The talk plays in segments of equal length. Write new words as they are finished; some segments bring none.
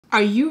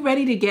Are you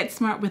ready to get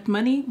smart with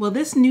money? Well,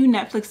 this new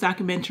Netflix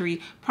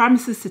documentary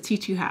promises to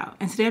teach you how,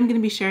 and today I'm going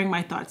to be sharing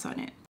my thoughts on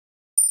it.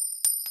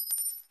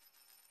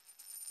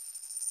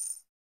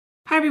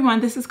 Hi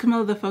everyone, this is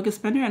Camilla the Focus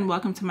Spender, and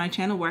welcome to my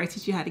channel where I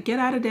teach you how to get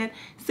out of debt,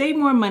 save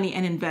more money,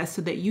 and invest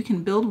so that you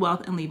can build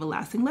wealth and leave a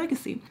lasting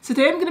legacy. So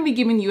today I'm going to be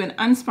giving you an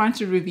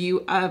unsponsored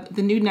review of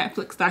the new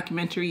Netflix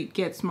documentary,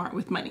 Get Smart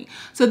with Money.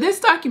 So this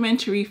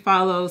documentary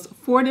follows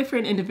 4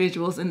 different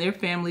individuals and their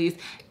families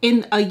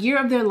in a year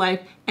of their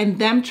life and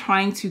them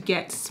trying to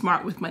get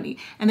smart with money.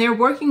 And they're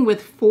working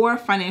with 4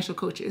 financial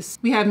coaches.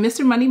 We have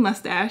Mr. Money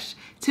Mustache,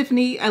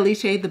 Tiffany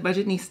Aliche, the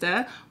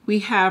Budgetnista, we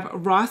have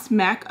Ross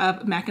Mack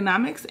of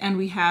Macconomics, and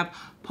we have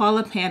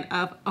Paula Pan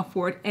of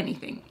Afford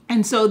Anything.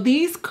 And so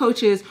these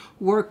coaches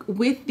work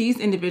with these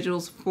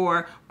individuals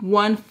for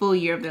 1 full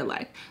year of their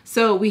life.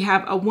 So we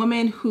have a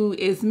woman who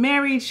is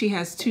married, she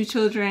has 2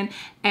 children,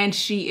 and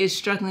she is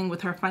struggling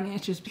with her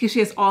finances because she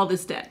has all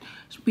this debt.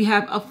 We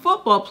have a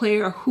football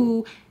player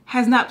who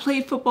has not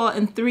played football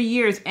in 3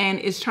 years and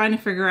is trying to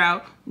figure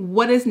out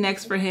what is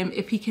next for him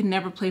if he can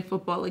never play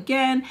football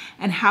again,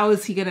 and how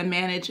is he going to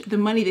manage the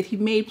money that he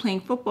made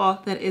playing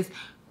football that is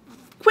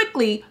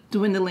quickly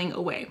dwindling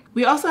away.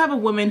 We also have a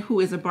woman who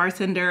is a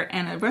bartender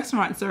and a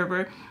restaurant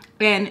server,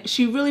 and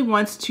she really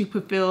wants to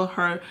fulfill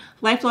her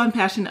lifelong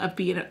passion of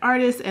being an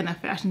artist and a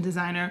fashion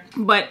designer,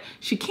 but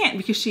she can't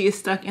because she is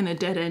stuck in a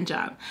dead-end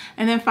job.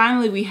 And then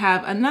finally we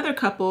have another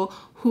couple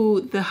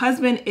who the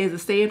husband is a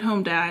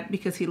stay-at-home dad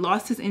because he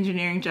lost his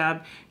engineering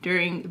job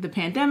during the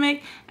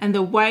pandemic, and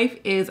the wife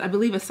is, I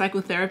believe, a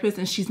psychotherapist,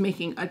 and she's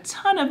making a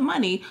ton of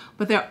money,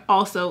 but they're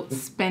also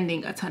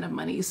spending a ton of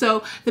money.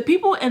 So the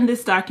people in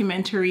this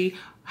documentary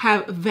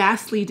have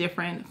vastly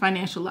different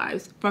financial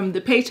lives, from the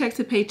paycheck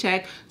to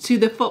paycheck to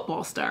the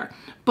football star.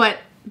 But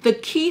the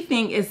key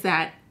thing is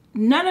that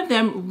none of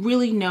them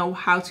really know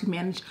how to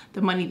manage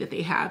the money that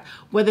they have,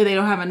 whether they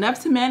don't have enough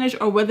to manage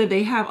or whether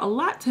they have a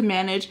lot to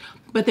manage,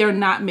 but they're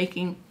not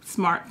making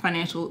smart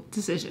financial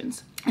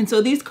decisions. And so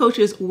these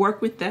coaches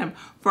work with them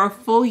for a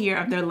full year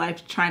of their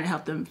life trying to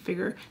help them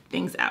figure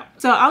things out.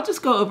 So I'll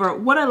just go over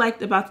what I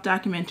liked about the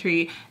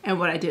documentary and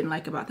what I didn't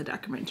like about the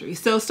documentary.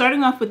 So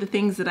starting off with the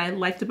things that I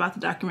liked about the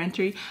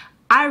documentary,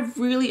 I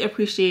really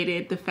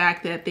appreciated the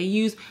fact that they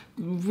use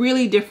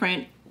really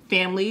different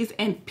families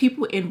and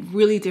people in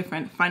really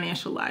different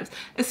financial lives,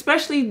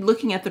 especially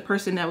looking at the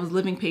person that was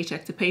living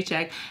paycheck to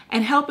paycheck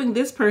and helping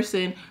this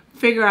person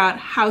figure out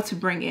how to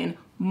bring in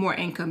more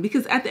income.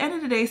 Because at the end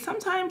of the day,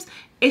 sometimes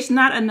it's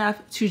not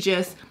enough to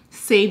just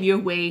save your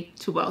way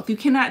to wealth. You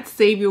cannot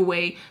save your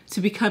way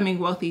to becoming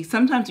wealthy.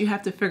 Sometimes you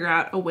have to figure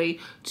out a way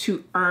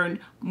to earn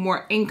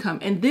more income.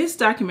 And this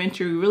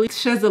documentary really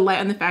sheds a light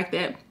on the fact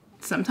that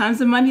sometimes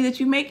the money that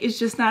you make is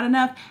just not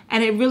enough,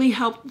 and it really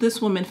helped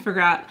this woman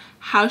figure out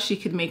how she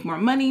could make more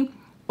money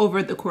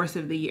over the course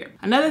of the year.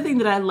 Another thing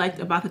that I liked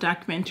about the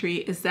documentary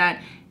is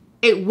that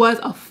it was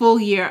a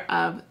full year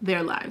of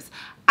their lives.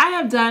 I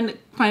have done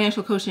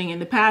financial coaching in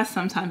the past.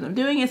 Sometimes I'm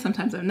doing it,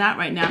 sometimes I'm not.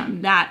 Right now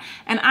I'm not.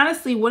 And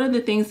honestly, one of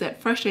the things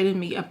that frustrated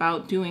me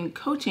about doing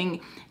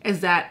coaching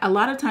is that a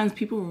lot of times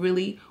people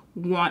really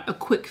want a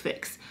quick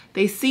fix.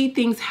 They see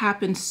things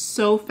happen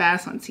so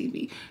fast on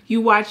TV.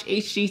 You watch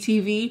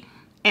HGTV,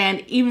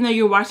 and even though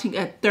you're watching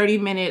a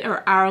 30-minute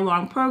or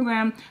hour-long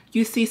program,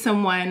 you see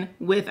someone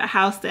with a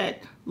house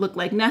that looked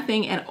like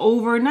nothing, and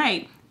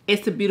overnight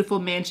it's a beautiful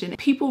mansion.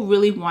 People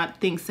really want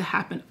things to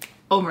happen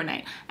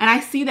overnight. And I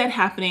see that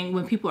happening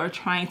when people are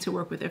trying to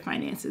work with their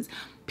finances.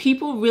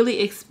 People really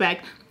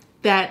expect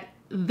that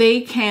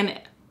they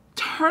can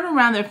turn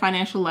around their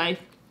financial life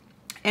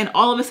and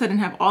all of a sudden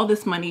have all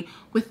this money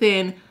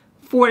within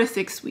 4 to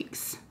 6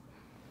 weeks,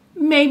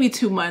 maybe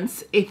 2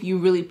 months if you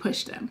really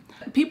push them.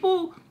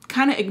 People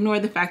kind of ignore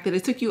the fact that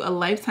it took you a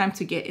lifetime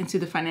to get into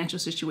the financial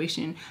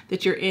situation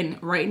that you're in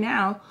right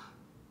now.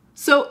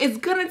 So it's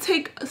gonna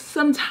take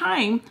some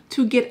time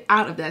to get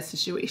out of that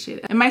situation.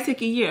 It might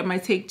take a year, it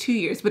might take 2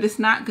 years, but it's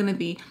not gonna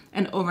be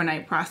an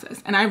overnight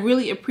process. And I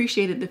really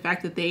appreciated the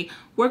fact that they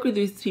work with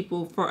these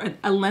people for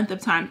a length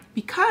of time,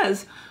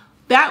 because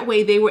that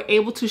way they were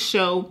able to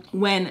show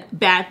when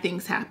bad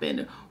things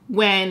happened,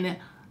 when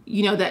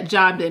that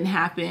job didn't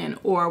happen,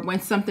 or when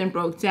something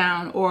broke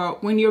down, or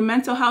when your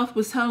mental health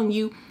was telling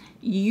you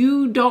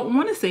you don't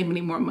want to save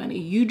any more money.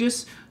 You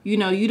just, you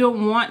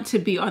don't want to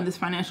be on this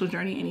financial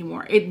journey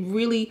anymore. It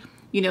really,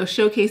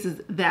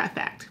 showcases that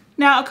fact.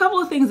 Now, a couple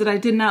of things that I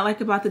did not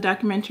like about the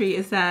documentary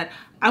is that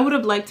I would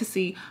have liked to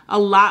see a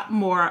lot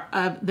more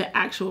of the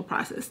actual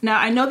process. Now,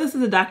 I know this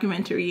is a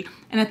documentary,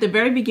 and at the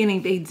very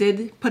beginning, they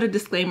did put a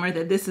disclaimer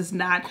that this is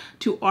not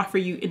to offer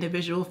you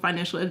individual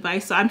financial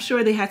advice. So I'm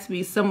sure they had to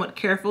be somewhat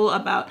careful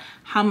about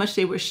how much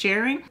they were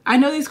sharing. I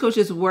know these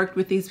coaches worked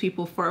with these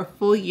people for a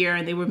full year,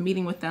 and they were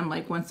meeting with them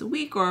like once a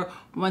week or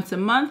once a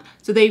month.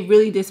 So they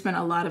really did spend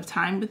a lot of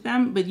time with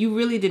them, but you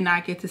really did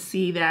not get to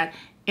see that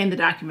in the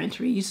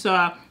documentary. You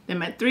saw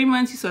them at 3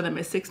 months, you saw them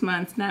at 6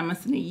 months, 9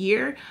 months, and a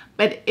year,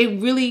 but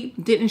it really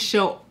didn't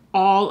show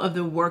all of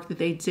the work that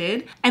they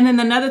did. And then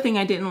another thing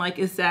I didn't like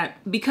is that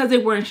because they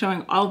weren't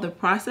showing all the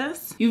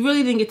process, you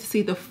really didn't get to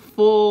see the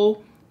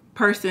full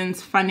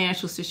person's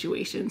financial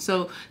situation.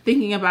 So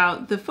thinking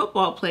about the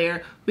football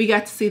player, we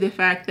got to see the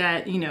fact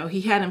that, you know, he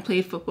hadn't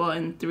played football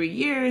in 3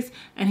 years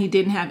and he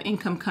didn't have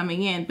income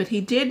coming in, but he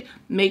did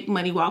make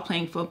money while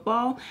playing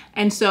football.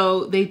 And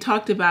so they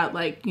talked about,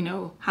 like, you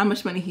know, how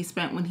much money he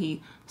spent when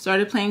he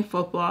started playing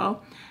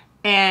football.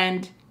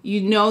 And you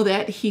know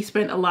that he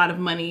spent a lot of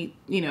money,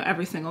 you know,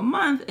 every single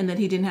month, and that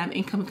he didn't have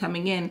income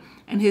coming in.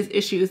 And his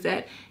issue is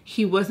that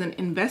he wasn't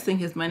investing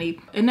his money.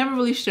 It never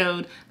really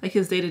showed like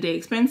his day-to-day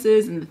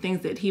expenses and the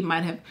things that he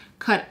might have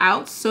cut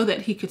out so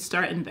that he could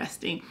start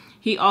investing.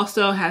 He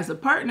also has a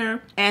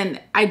partner,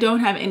 and I don't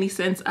have any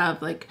sense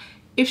of like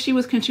if she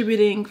was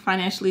contributing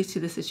financially to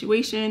the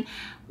situation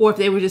or if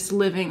they were just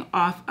living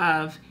off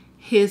of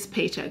his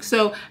paycheck.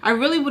 So I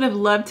really would have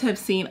loved to have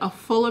seen a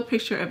fuller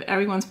picture of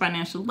everyone's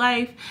financial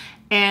life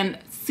and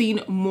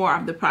seen more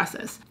of the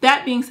process.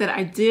 That being said,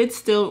 I did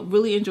still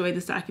really enjoy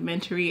this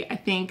documentary. I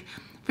think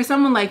for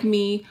someone like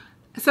me,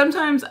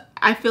 sometimes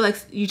I feel like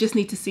you just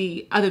need to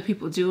see other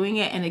people doing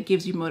it and it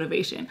gives you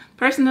motivation.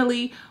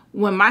 Personally,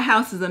 when my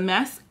house is a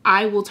mess,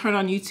 I will turn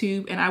on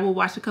YouTube and I will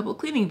watch a couple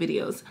cleaning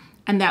videos,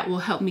 and that will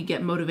help me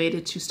get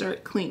motivated to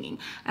start cleaning.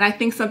 And I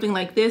think something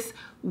like this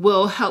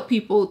will help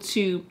people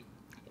to,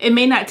 it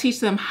may not teach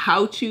them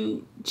how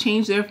to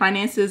change their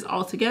finances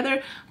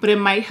altogether, but it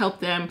might help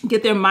them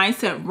get their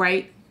mindset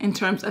right in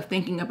terms of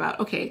thinking about,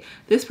 okay,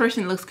 this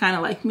person looks kind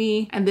of like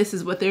me and this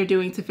is what they're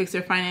doing to fix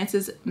their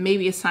finances.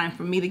 Maybe it's time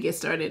for me to get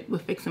started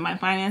with fixing my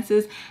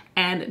finances.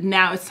 And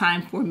now it's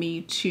time for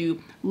me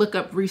to look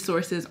up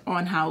resources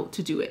on how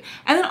to do it.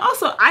 And then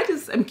also, I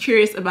just am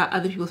curious about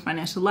other people's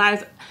financial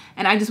lives,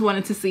 and I just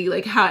wanted to see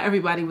like how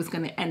everybody was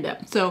going to end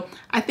up. So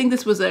I think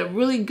this was a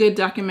really good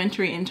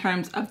documentary in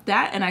terms of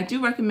that, and I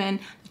do recommend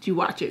that you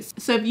watch it.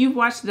 So if you've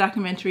watched the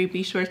documentary,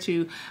 be sure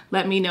to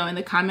let me know in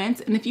the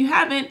comments. And if you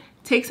haven't,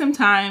 take some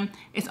time.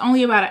 It's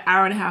only about 1.5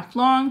 hours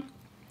long.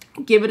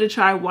 Give it a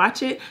try,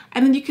 watch it,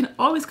 and then you can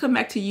always come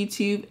back to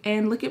YouTube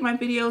and look at my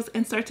videos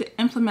and start to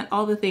implement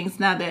all the things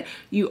now that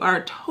you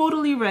are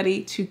totally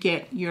ready to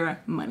get your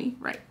money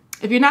right.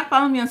 If you're not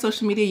following me on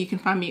social media, you can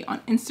find me on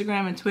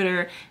Instagram and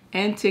Twitter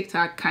and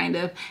TikTok, kind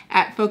of,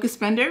 at Focus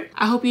Spender.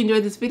 I hope you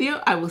enjoyed this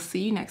video. I will see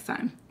you next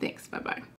time. Thanks. Bye-bye.